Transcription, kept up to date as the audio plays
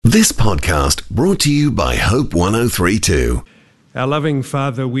This podcast brought to you by Hope 1032. Our loving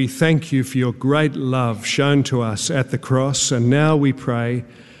Father, we thank you for your great love shown to us at the cross, and now we pray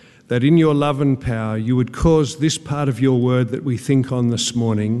that in your love and power you would cause this part of your word that we think on this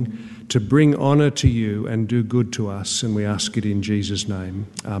morning to bring honour to you and do good to us, and we ask it in Jesus' name.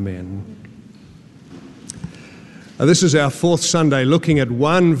 Amen. This is our fourth Sunday looking at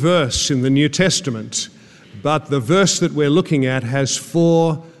one verse in the New Testament, but the verse that we're looking at has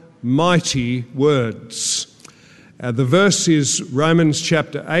four mighty words. The verse is Romans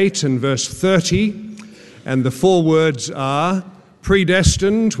chapter 8 and verse 30, and the four words are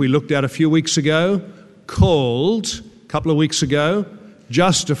predestined, we looked at a few weeks ago, called, a couple of weeks ago,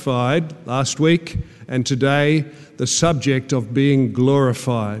 justified last week, and today the subject of being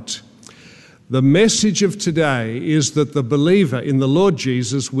glorified. The message of today is that the believer in the Lord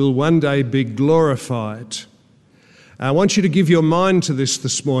Jesus will one day be glorified. I want you to give your mind to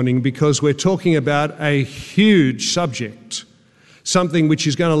this morning because we're talking about a huge subject, something which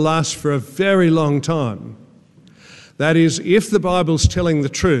is going to last for a very long time. That is, if the Bible's telling the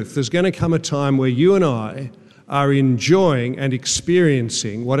truth, there's going to come a time where you and I are enjoying and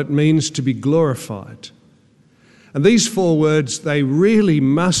experiencing what it means to be glorified. And these four words, they really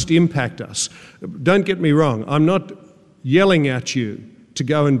must impact us. Don't get me wrong, I'm not yelling at you to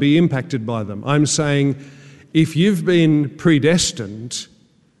go and be impacted by them. I'm saying, if you've been predestined,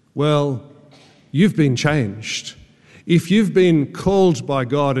 well, you've been changed. If you've been called by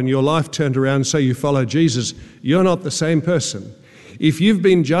God and your life turned around so you follow Jesus, you're not the same person. If you've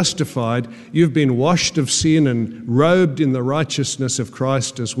been justified, you've been washed of sin and robed in the righteousness of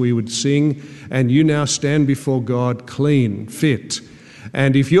Christ, as we would sing, and you now stand before God clean, fit.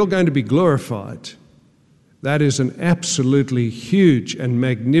 And if you're going to be glorified, that is an absolutely huge and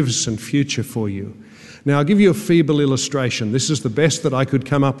magnificent future for you. Now, I'll give you a feeble illustration. This is the best that I could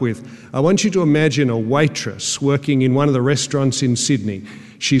come up with. I want you to imagine a waitress working in one of the restaurants in Sydney.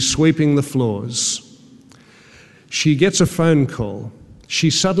 She's sweeping the floors. She gets a phone call. She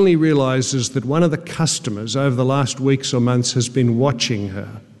suddenly realises that one of the customers over the last weeks or months has been watching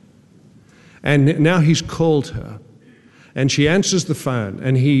her. And now he's called her. And she answers the phone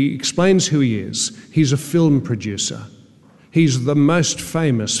and he explains who he is. He's a film producer. He's the most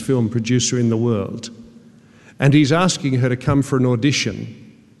famous film producer in the world. And he's asking her to come for an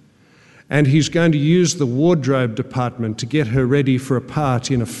audition. And he's going to use the wardrobe department to get her ready for a part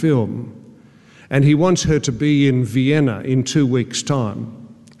in a film. And he wants her to be in Vienna in 2 weeks'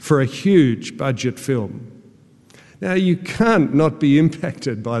 time for a huge budget film. Now, you can't not be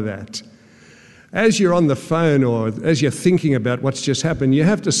impacted by that. As you're on the phone or as you're thinking about what's just happened, you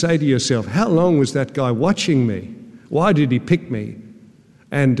have to say to yourself, how long was that guy watching me? Why did he pick me?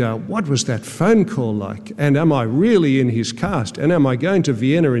 And what was that phone call like? And am I really in his cast? And am I going to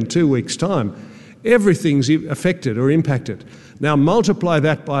Vienna in 2 weeks' time? Everything's affected or impacted. Now multiply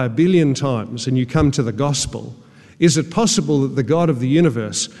that by 1 billion times and you come to the gospel. Is it possible that the God of the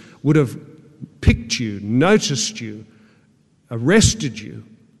universe would have picked you, noticed you, arrested you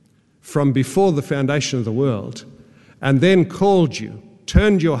from before the foundation of the world, and then called you,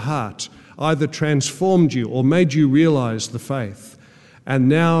 turned your heart, either transformed you or made you realise the faith, and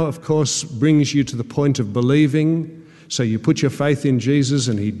now, of course, brings you to the point of believing? So you put your faith in Jesus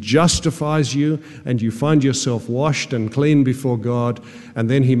and he justifies you and you find yourself washed and clean before God, and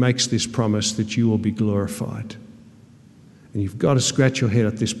then he makes this promise that you will be glorified. And you've got to scratch your head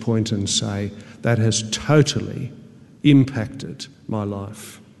at this point and say, that has totally impacted my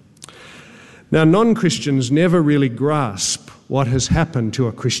life. Now, non-Christians never really grasp what has happened to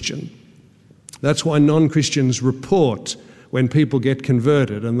a Christian. That's why non-Christians report when people get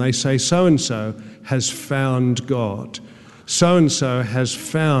converted and they say, so-and-so has found God, so-and-so has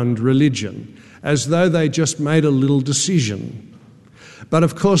found religion, as though they just made a little decision. But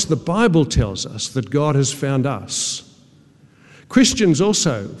of course, the Bible tells us that God has found us. Christians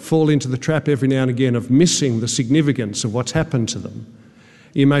also fall into the trap every now and again of missing the significance of what's happened to them.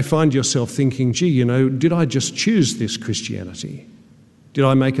 You may find yourself thinking, gee, did I just choose this Christianity? Did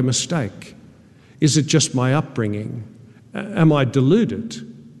I make a mistake? Is it just my upbringing? Am I deluded?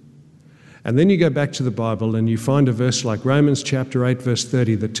 And then you go back to the Bible and you find a verse like Romans chapter 8, verse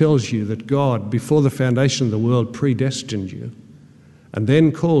 30 that tells you that God, before the foundation of the world, predestined you and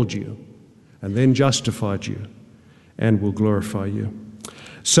then called you and then justified you and will glorify you.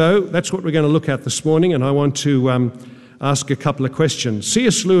 So that's what we're going to look at this morning, and I want to ask a couple of questions.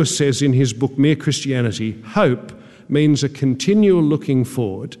 C.S. Lewis says in his book, Mere Christianity, hope means a continual looking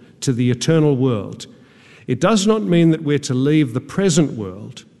forward to the eternal world. It does not mean that we're to leave the present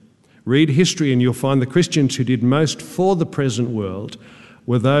world. Read history and you'll find the Christians who did most for the present world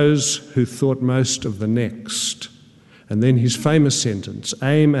were those who thought most of the next. And then his famous sentence,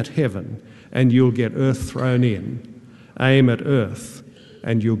 aim at heaven and you'll get earth thrown in. Aim at earth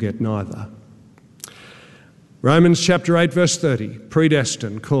and you'll get neither. Romans chapter 8 verse 30,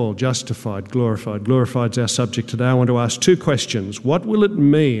 predestined, called, justified, glorified. Glorified is our subject today. I want to ask two questions. What will it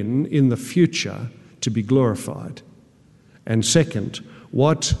mean in the future to be glorified? And second,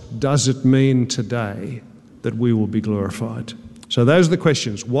 what does it mean today that we will be glorified? So those are the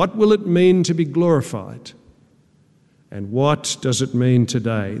questions. What will it mean to be glorified? And what does it mean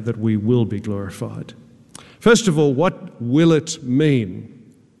today that we will be glorified? First of all, what will it mean?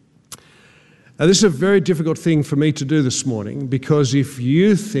 Now, this is a very difficult thing for me to do this morning, because if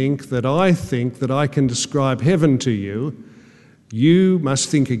you think that I can describe heaven to you, you must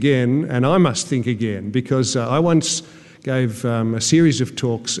think again, and I must think again, because I once gave a series of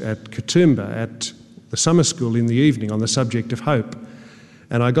talks at Katoomba at the summer school in the evening on the subject of hope.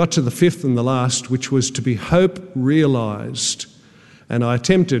 And I got to the fifth and the last, which was to be hope realised. And I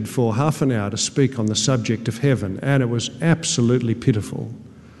attempted for half an hour to speak on the subject of heaven, and it was absolutely pitiful.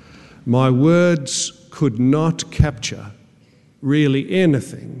 My words could not capture really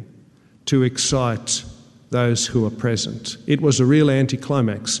anything to excite those who are present. It was a real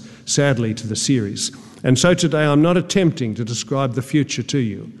anticlimax, sadly, to the series. And so today I'm not attempting to describe the future to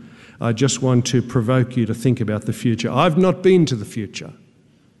you. I just want to provoke you to think about the future. I've not been to the future,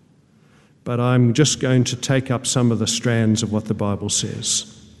 but I'm just going to take up some of the strands of what the Bible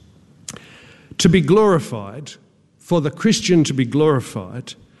says. To be glorified, for the Christian to be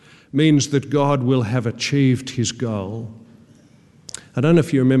glorified, means that God will have achieved his goal. I don't know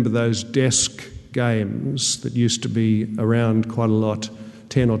if you remember those desk games that used to be around quite a lot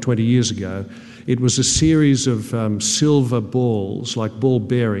 10 or 20 years ago. It was a series of silver balls, like ball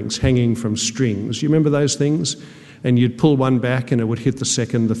bearings, hanging from strings. You remember those things? And you'd pull one back and it would hit the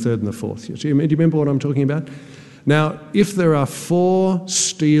second, the third and the fourth. Do you remember what I'm talking about? Now, if there are 4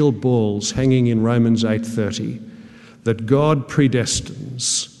 steel balls hanging in Romans 8:30 that God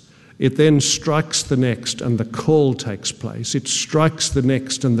predestines, it then strikes the next and the call takes place. It strikes the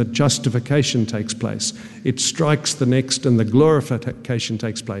next and the justification takes place. It strikes the next and the glorification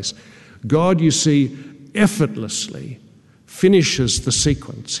takes place. God, you see, effortlessly finishes the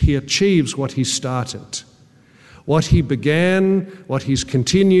sequence. He achieves what he started. What he began, what he's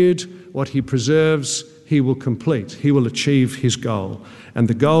continued, what he preserves, he will complete. He will achieve his goal. And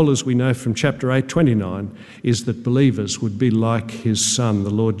the goal, as we know from chapter 8:29, is that believers would be like his Son, the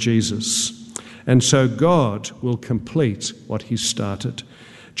Lord Jesus. And so God will complete what he started.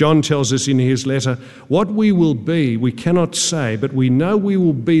 John tells us in his letter, what we will be, we cannot say, but we know we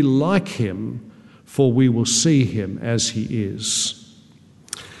will be like him, for we will see him as he is.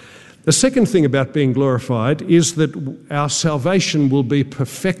 The second thing about being glorified is that our salvation will be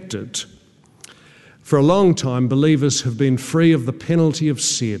perfected. For a long time, believers have been free of the penalty of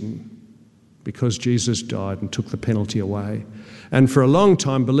sin because Jesus died and took the penalty away. And for a long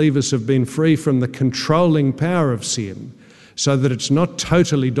time, believers have been free from the controlling power of sin so that it's not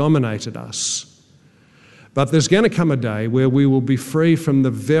totally dominated us. But there's going to come a day where we will be free from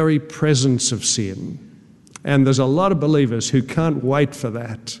the very presence of sin. And there's a lot of believers who can't wait for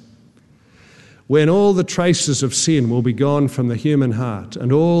that. When all the traces of sin will be gone from the human heart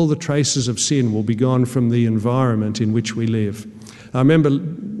and all the traces of sin will be gone from the environment in which we live. I remember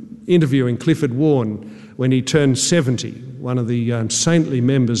interviewing Clifford Warren when he turned 70, one of the saintly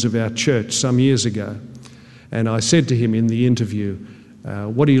members of our church some years ago. And I said to him in the interview,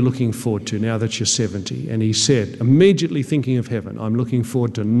 what are you looking forward to now that you're 70? And he said, immediately thinking of heaven, I'm looking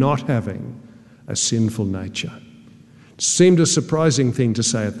forward to not having a sinful nature. It seemed a surprising thing to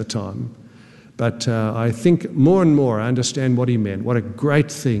say at the time. But I think more and more I understand what he meant. What a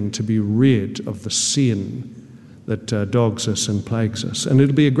great thing to be rid of the sin that dogs us and plagues us. And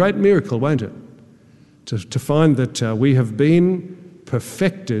it'll be a great miracle, won't it? To find that we have been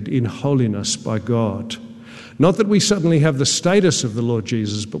perfected in holiness by God. Not that we suddenly have the status of the Lord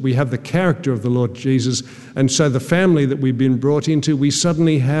Jesus, but we have the character of the Lord Jesus. And so the family that we've been brought into, we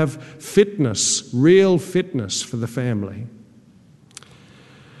suddenly have fitness, real fitness for the family.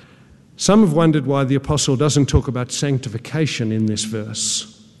 Some have wondered why the apostle doesn't talk about sanctification in this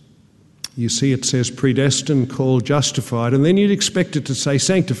verse. You see, it says predestined, called, justified, and then you'd expect it to say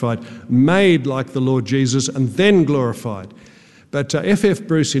sanctified, made like the Lord Jesus, and then glorified. But F.F.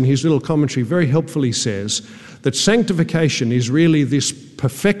 Bruce, in his little commentary, very helpfully says that sanctification is really this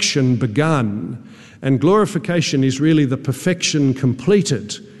perfection begun, and glorification is really the perfection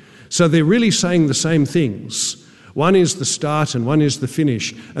completed. So they're really saying the same things. One is the start and one is the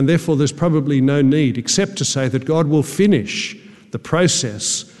finish, and therefore there's probably no need except to say that God will finish the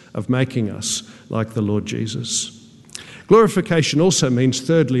process of making us like the Lord Jesus. Glorification also means,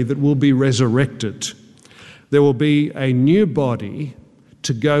 thirdly, that we'll be resurrected. There will be a new body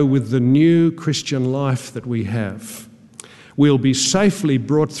to go with the new Christian life that we have. We'll be safely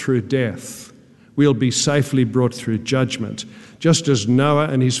brought through death. We'll be safely brought through judgment. Just as Noah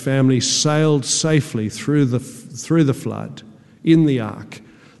and his family sailed safely through the flood in the ark,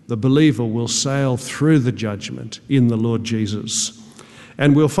 the believer will sail through the judgment in the Lord Jesus.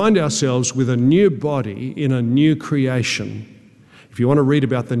 And we'll find ourselves with a new body in a new creation. If you want to read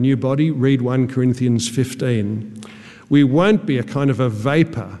about the new body, read 1 Corinthians 15. We won't be a kind of a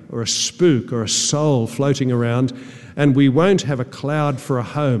vapour or a spook or a soul floating around, and we won't have a cloud for a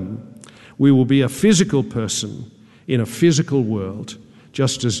home. We will be a physical person in a physical world,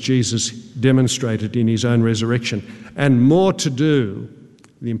 just as Jesus demonstrated in his own resurrection. And more to do.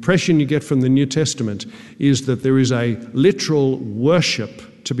 The impression you get from the New Testament is that there is a literal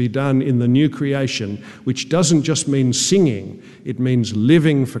worship to be done in the new creation, which doesn't just mean singing, it means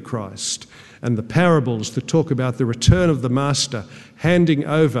living for Christ. And the parables that talk about the return of the master, handing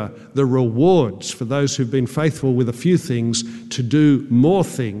over the rewards for those who've been faithful with a few things to do more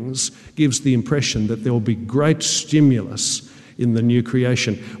things, gives the impression that there will be great stimulus in the new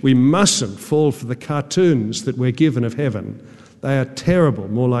creation. We mustn't fall for the cartoons that we're given of heaven. They are terrible,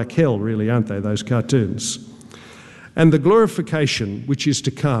 more like hell, really, aren't they, those cartoons? And the glorification which is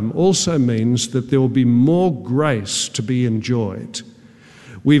to come also means that there will be more grace to be enjoyed.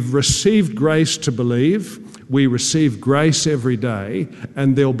 We've received grace to believe, we receive grace every day,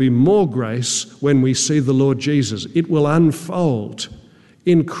 and there'll be more grace when we see the Lord Jesus. It will unfold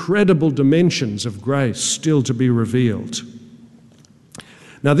incredible dimensions of grace still to be revealed.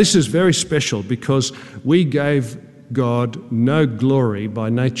 Now, this is very special because we gave God no glory by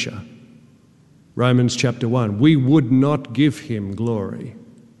nature. Romans chapter 1, we would not give him glory.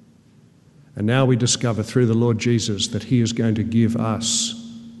 And now we discover through the Lord Jesus that he is going to give us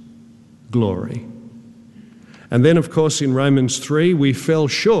glory. And then, of course, in Romans 3, we fell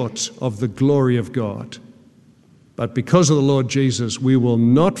short of the glory of God. But because of the Lord Jesus, we will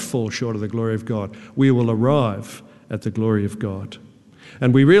not fall short of the glory of God. We will arrive at the glory of God.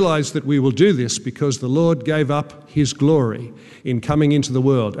 And we realize that we will do this because the Lord gave up his glory in coming into the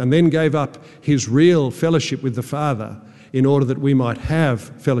world and then gave up his real fellowship with the Father in order that we might have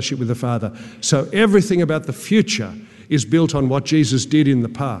fellowship with the Father. So everything about the future is built on what Jesus did in the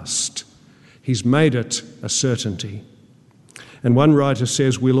past. He's made it a certainty. And one writer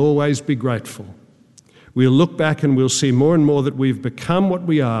says, we'll always be grateful. We'll look back and we'll see more and more that we've become what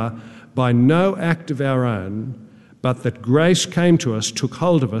we are by no act of our own, but that grace came to us, took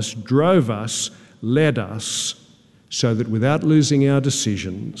hold of us, drove us, led us, so that without losing our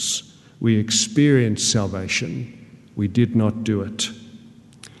decisions, we experienced salvation. We did not do it.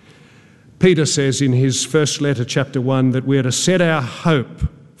 Peter says in his first letter, chapter 1, that we are to set our hope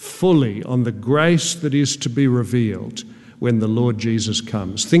fully on the grace that is to be revealed when the Lord Jesus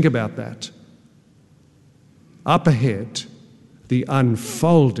comes. Think about that. Up ahead, the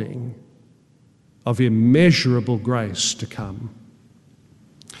unfolding of immeasurable grace to come.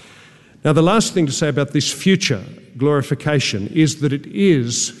 Now, the last thing to say about this future glorification is that it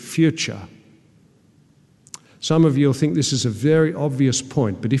is future. Some of you will think this is a very obvious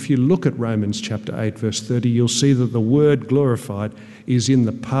point, but if you look at Romans chapter 8, verse 30, you'll see that the word glorified is in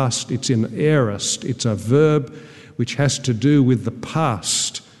the past. It's in aorist. It's a verb which has to do with the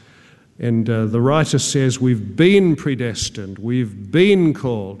past. And the writer says we've been predestined, we've been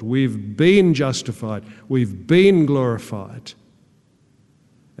called, we've been justified, we've been glorified.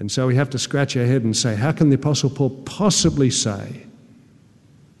 And so we have to scratch our head and say, how can the Apostle Paul possibly say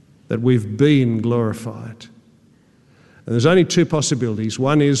that we've been glorified? And there's only two possibilities.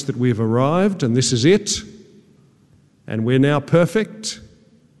 One is that we've arrived and this is it, and we're now perfect.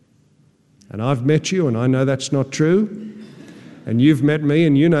 And I've met you and I know that's not true. And you've met me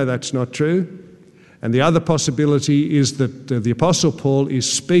and you know that's not true. And the other possibility is that the Apostle Paul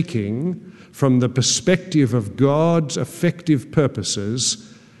is speaking from the perspective of God's effective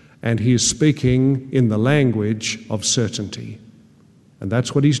purposes, and he is speaking in the language of certainty. And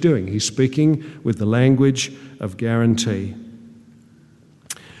that's what he's doing. He's speaking with the language of guarantee.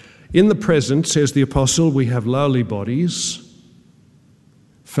 In the present, says the apostle, we have lowly bodies,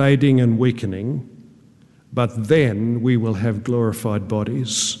 fading and weakening, but then we will have glorified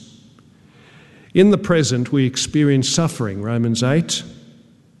bodies. In the present, we experience suffering, Romans 8,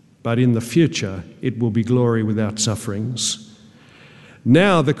 but in the future, it will be glory without sufferings.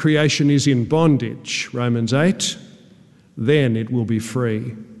 Now the creation is in bondage, Romans 8, then it will be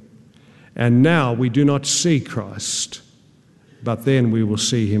free. And now we do not see Christ, but then we will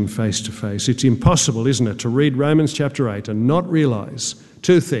see him face to face. It's impossible, isn't it, to read Romans chapter 8 and not realise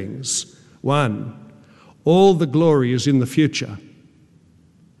two things. One, all the glory is in the future,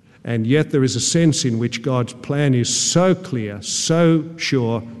 and yet there is a sense in which God's plan is so clear, so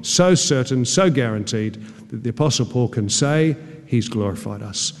sure, so certain, so guaranteed that the Apostle Paul can say he's glorified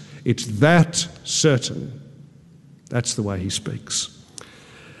us. It's that certain. That's the way he speaks.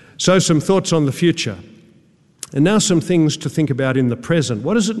 So some thoughts on the future. And now some things to think about in the present.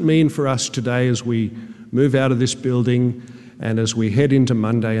 What does it mean for us today as we move out of this building and as we head into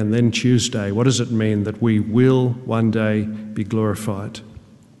Monday and then Tuesday? What does it mean that we will one day be glorified?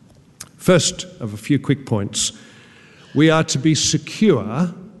 First of a few quick points. We are to be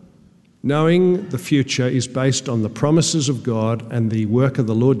secure, knowing the future is based on the promises of God and the work of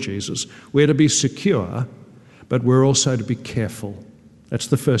the Lord Jesus. We're to be secure, but we're also to be careful. That's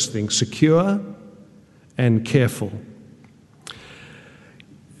the first thing, secure and careful.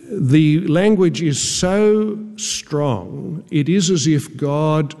 The language is so strong, it is as if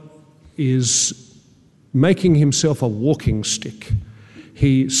God is making himself a walking stick.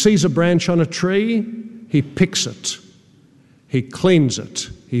 He sees a branch on a tree, he picks it, he cleans it,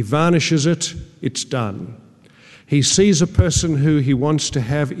 he varnishes it, it's done. He sees a person who he wants to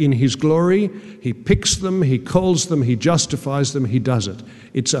have in his glory, he picks them, he calls them, he justifies them, he does it.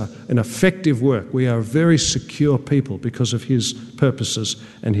 It's an effective work. We are a very secure people because of his purposes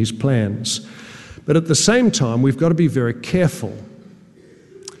and his plans. But at the same time, we've got to be very careful.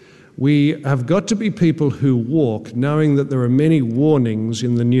 We have got to be people who walk knowing that there are many warnings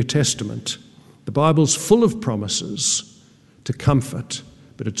in the New Testament. The Bible's full of promises to comfort,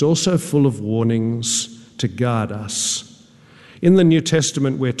 but it's also full of warnings to guard us. In the New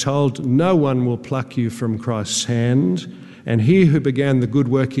Testament, we're told, no one will pluck you from Christ's hand, and he who began the good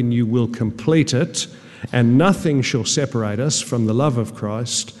work in you will complete it, and nothing shall separate us from the love of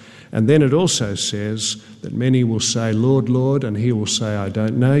Christ. And then it also says that many will say, Lord, Lord, and he will say, I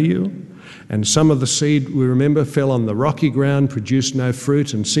don't know you. And some of the seed, we remember, fell on the rocky ground, produced no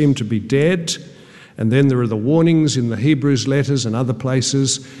fruit, and seemed to be dead. And then there are the warnings in the Hebrews letters and other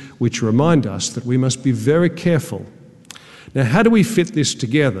places which remind us that we must be very careful. Now, how do we fit this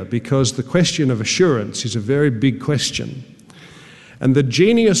together? Because the question of assurance is a very big question. And the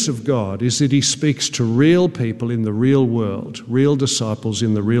genius of God is that he speaks to real people in the real world, real disciples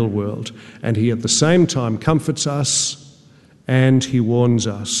in the real world. And he at the same time comforts us and he warns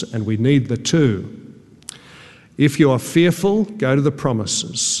us. And we need the two. If you are fearful, go to the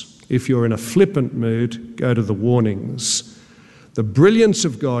promises. If you're in a flippant mood, go to the warnings. The brilliance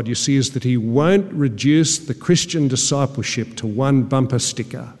of God, you see, is that he won't reduce the Christian discipleship to one bumper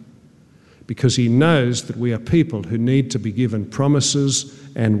sticker, because he knows that we are people who need to be given promises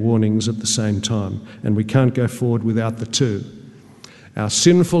and warnings at the same time, and we can't go forward without the two. Our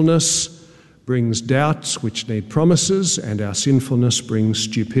sinfulness brings doubts which need promises, and our sinfulness brings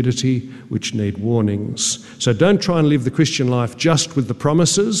stupidity which need warnings. So don't try and live the Christian life just with the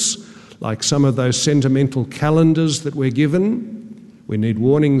promises, like some of those sentimental calendars that we're given. We need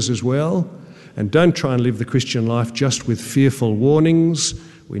warnings as well. And don't try and live the Christian life just with fearful warnings.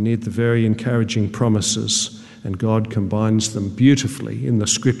 We need the very encouraging promises, and God combines them beautifully in the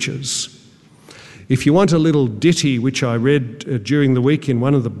Scriptures. If you want a little ditty, which I read during the week in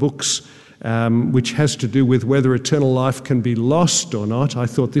one of the books, which has to do with whether eternal life can be lost or not, I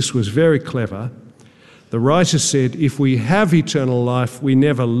thought this was very clever. The writer said, if we have eternal life, we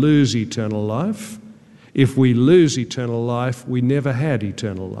never lose eternal life. If we lose eternal life, we never had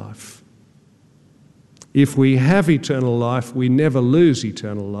eternal life. If we have eternal life, we never lose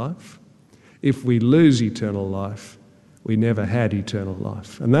eternal life. If we lose eternal life, we never had eternal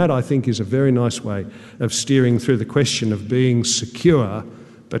life. And that, I think, is a very nice way of steering through the question of being secure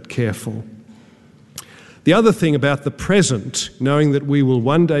but careful. The other thing about the present, knowing that we will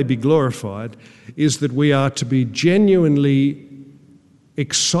one day be glorified, is that we are to be genuinely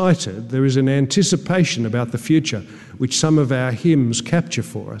excited. There is an anticipation about the future, which some of our hymns capture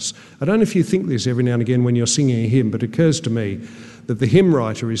for us. I don't know if you think this every now and again when you're singing a hymn, but it occurs to me that the hymn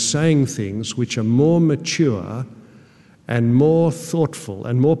writer is saying things which are more mature and more thoughtful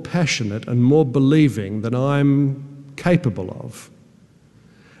and more passionate and more believing than I'm capable of.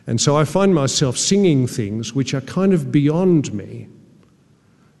 And so I find myself singing things which are kind of beyond me.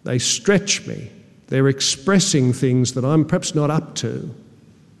 They stretch me. They're expressing things that I'm perhaps not up to.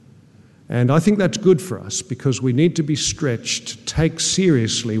 And I think that's good for us, because we need to be stretched to take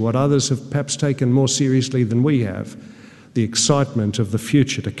seriously what others have perhaps taken more seriously than we have, the excitement of the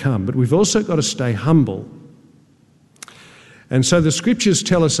future to come. But we've also got to stay humble. And so the scriptures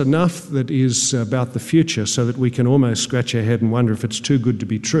tell us enough that is about the future so that we can almost scratch our head and wonder if it's too good to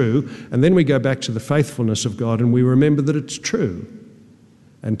be true. And then we go back to the faithfulness of God and we remember that it's true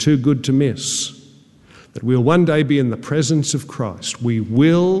and too good to miss. That we'll one day be in the presence of Christ. We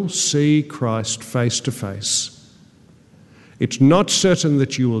will see Christ face to face. It's not certain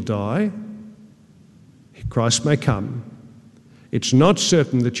that you will die. Christ may come. It's not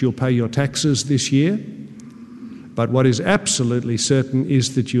certain that you'll pay your taxes this year. But what is absolutely certain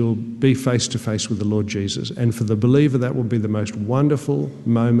is that you'll be face to face with the Lord Jesus. And for the believer, that will be the most wonderful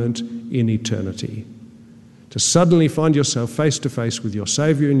moment in eternity. To suddenly find yourself face to face with your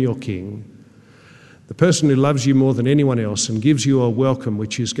Saviour and your King, the person who loves you more than anyone else and gives you a welcome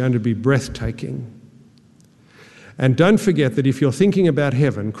which is going to be breathtaking. And don't forget that if you're thinking about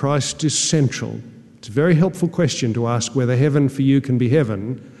heaven, Christ is central. It's a very helpful question to ask whether heaven for you can be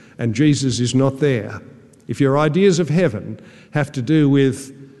heaven and Jesus is not there. If your ideas of heaven have to do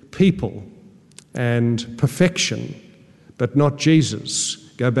with people and perfection, but not Jesus,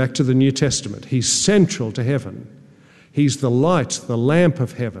 go back to the New Testament. He's central to heaven. He's the light, the lamp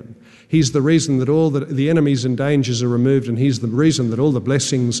of heaven. He's the reason that all the enemies and dangers are removed, and he's the reason that all the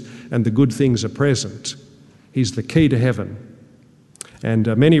blessings and the good things are present. He's the key to heaven.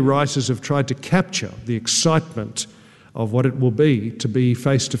 And many writers have tried to capture the excitement of what it will be to be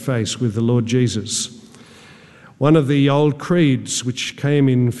face to face with the Lord Jesus. One of the old creeds, which came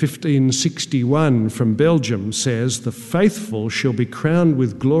in 1561 from Belgium, says, "The faithful shall be crowned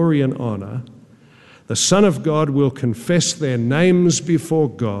with glory and honour. The Son of God will confess their names before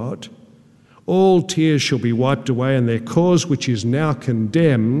God. All tears shall be wiped away, and their cause, which is now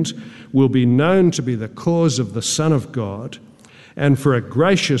condemned, will be known to be the cause of the Son of God. And for a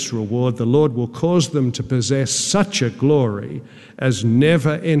gracious reward, the Lord will cause them to possess such a glory as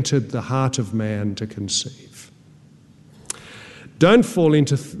never entered the heart of man to conceive." Don't fall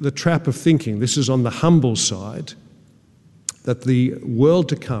into the trap of thinking, this is on the humble side, that the world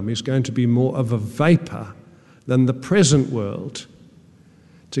to come is going to be more of a vapour than the present world.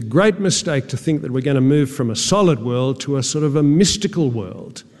 It's a great mistake to think that we're going to move from a solid world to a sort of a mystical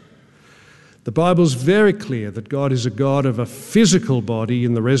world. The Bible's very clear that God is a God of a physical body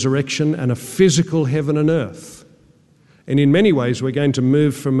in the resurrection and a physical heaven and earth. And in many ways, we're going to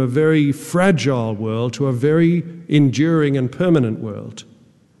move from a very fragile world to a very enduring and permanent world.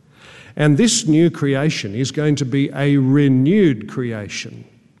 And this new creation is going to be a renewed creation,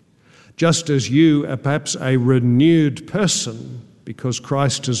 just as you are perhaps a renewed person because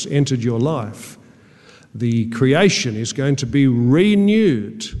Christ has entered your life. The creation is going to be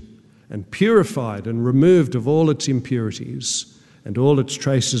renewed and purified and removed of all its impurities and all its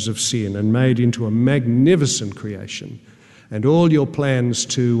traces of sin and made into a magnificent creation. And all your plans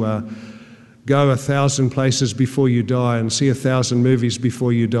to go 1,000 places before you die and see 1,000 movies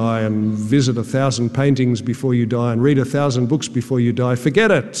before you die and visit 1,000 paintings before you die and read 1,000 books before you die,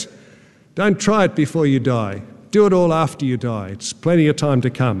 forget it. Don't try it before you die. Do it all after you die. It's plenty of time to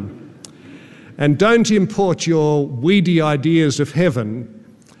come. And don't import your weedy ideas of heaven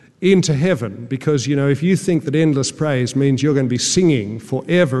into heaven because, if you think that endless praise means you're going to be singing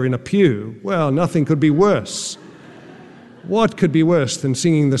forever in a pew, well, nothing could be worse. What could be worse than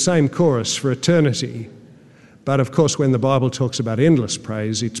singing the same chorus for eternity? But of course, when the Bible talks about endless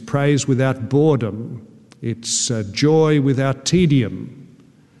praise, it's praise without boredom. It's joy without tedium.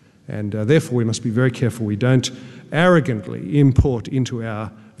 And therefore, we must be very careful we don't arrogantly import into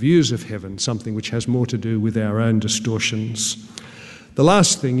our views of heaven something which has more to do with our own distortions. The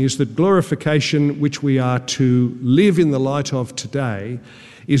last thing is that glorification, which we are to live in the light of today,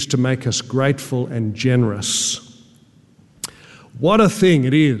 is to make us grateful and generous. What a thing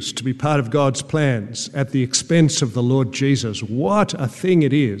it is to be part of God's plans at the expense of the Lord Jesus. What a thing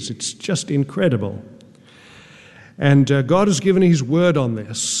it is. It's just incredible. And God has given his word on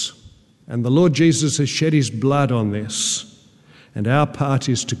this. And the Lord Jesus has shed his blood on this. And our part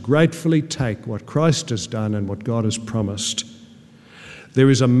is to gratefully take what Christ has done and what God has promised. There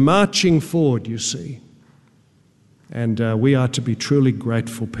is a marching forward, you see. And we are to be truly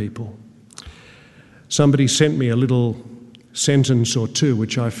grateful people. Somebody sent me a little sentence or two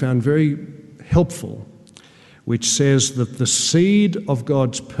which I found very helpful, which says that the seed of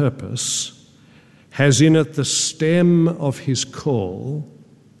God's purpose has in it the stem of his call,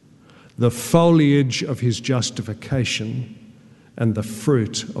 the foliage of his justification, and the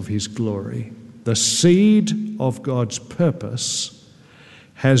fruit of his glory. The seed of God's purpose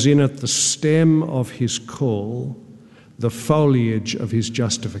has in it the stem of his call, the foliage of his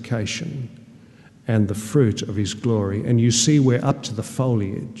justification, and the fruit of his glory. And you see we're up to the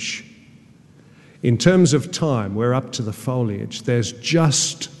foliage. In terms of time, we're up to the foliage. There's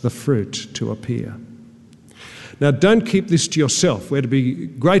just the fruit to appear. Now, don't keep this to yourself. We're to be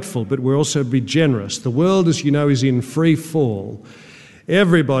grateful, but we're also to be generous. The world, as you know, is in free fall.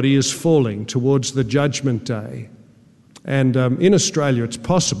 Everybody is falling towards the judgment day. And in Australia, it's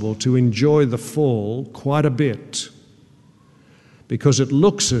possible to enjoy the fall quite a bit because it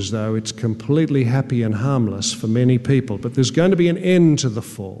looks as though it's completely happy and harmless for many people. But there's going to be an end to the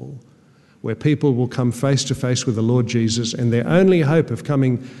fall where people will come face to face with the Lord Jesus, and their only hope of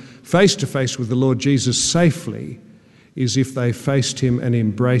coming face to face with the Lord Jesus safely is if they faced him and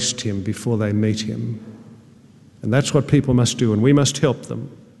embraced him before they meet him. And that's what people must do, and we must help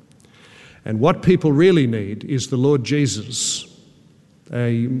them. And what people really need is the Lord Jesus.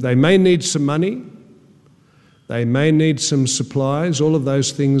 They may need some money, they may need some supplies, all of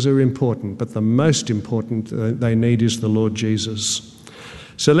those things are important, but the most important they need is the Lord Jesus.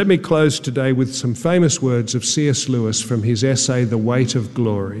 So let me close today with some famous words of C.S. Lewis from his essay, The Weight of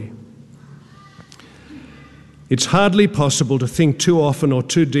Glory. It's hardly possible to think too often or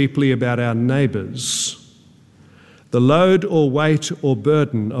too deeply about our neighbours. The load or weight or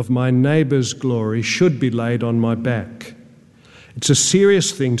burden of my neighbour's glory should be laid on my back. It's a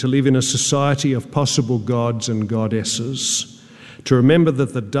serious thing to live in a society of possible gods and goddesses, to remember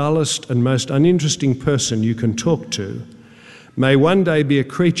that the dullest and most uninteresting person you can talk to may one day be a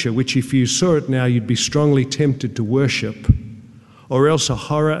creature which, if you saw it now, you'd be strongly tempted to worship, or else a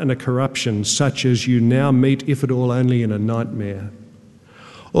horror and a corruption such as you now meet, if at all, only in a nightmare.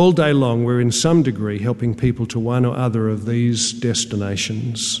 All day long, we're in some degree helping people to one or other of these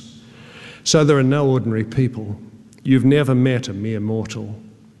destinations. So there are no ordinary people. You've never met a mere mortal.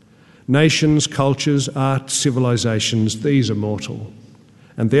 Nations, cultures, art, civilizations, these are mortal.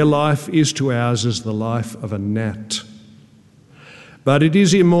 And their life is to ours as the life of a gnat. But it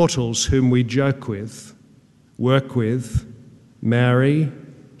is immortals whom we joke with, work with, marry,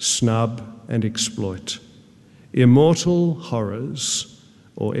 snub and exploit. Immortal horrors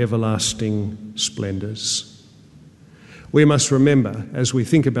or everlasting splendours. We must remember, as we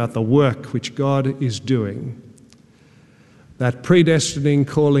think about the work which God is doing, that predestining,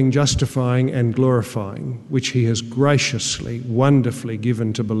 calling, justifying and glorifying, which he has graciously, wonderfully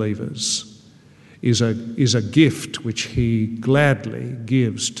given to believers, is a gift which he gladly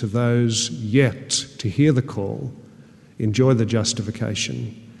gives to those yet to hear the call, enjoy the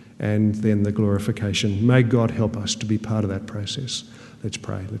justification, and then the glorification. May God help us to be part of that process. Let's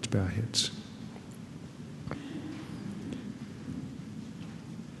pray. Let's bow our heads.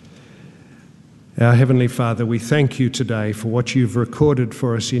 Our Heavenly Father, we thank you today for what you've recorded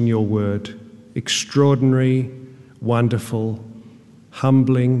for us in your word. Extraordinary, wonderful,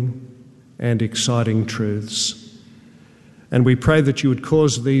 humbling, and exciting truths. And we pray that you would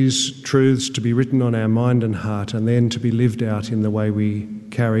cause these truths to be written on our mind and heart and then to be lived out in the way we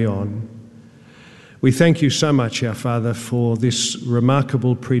carry on. We thank you so much, our Father, for this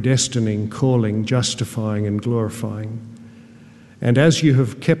remarkable predestining, calling, justifying and glorifying. And as you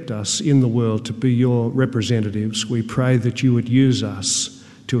have kept us in the world to be your representatives, we pray that you would use us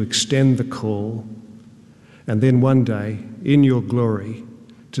to extend the call and then one day, in your glory,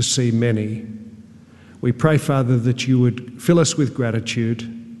 to see many. We pray, Father, that you would fill us with gratitude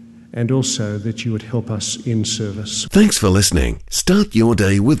and also that you would help us in service. Thanks for listening. Start your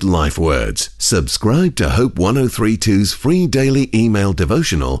day with Life Words. Subscribe to Hope 1032's free daily email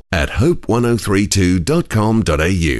devotional at hope1032.com.au.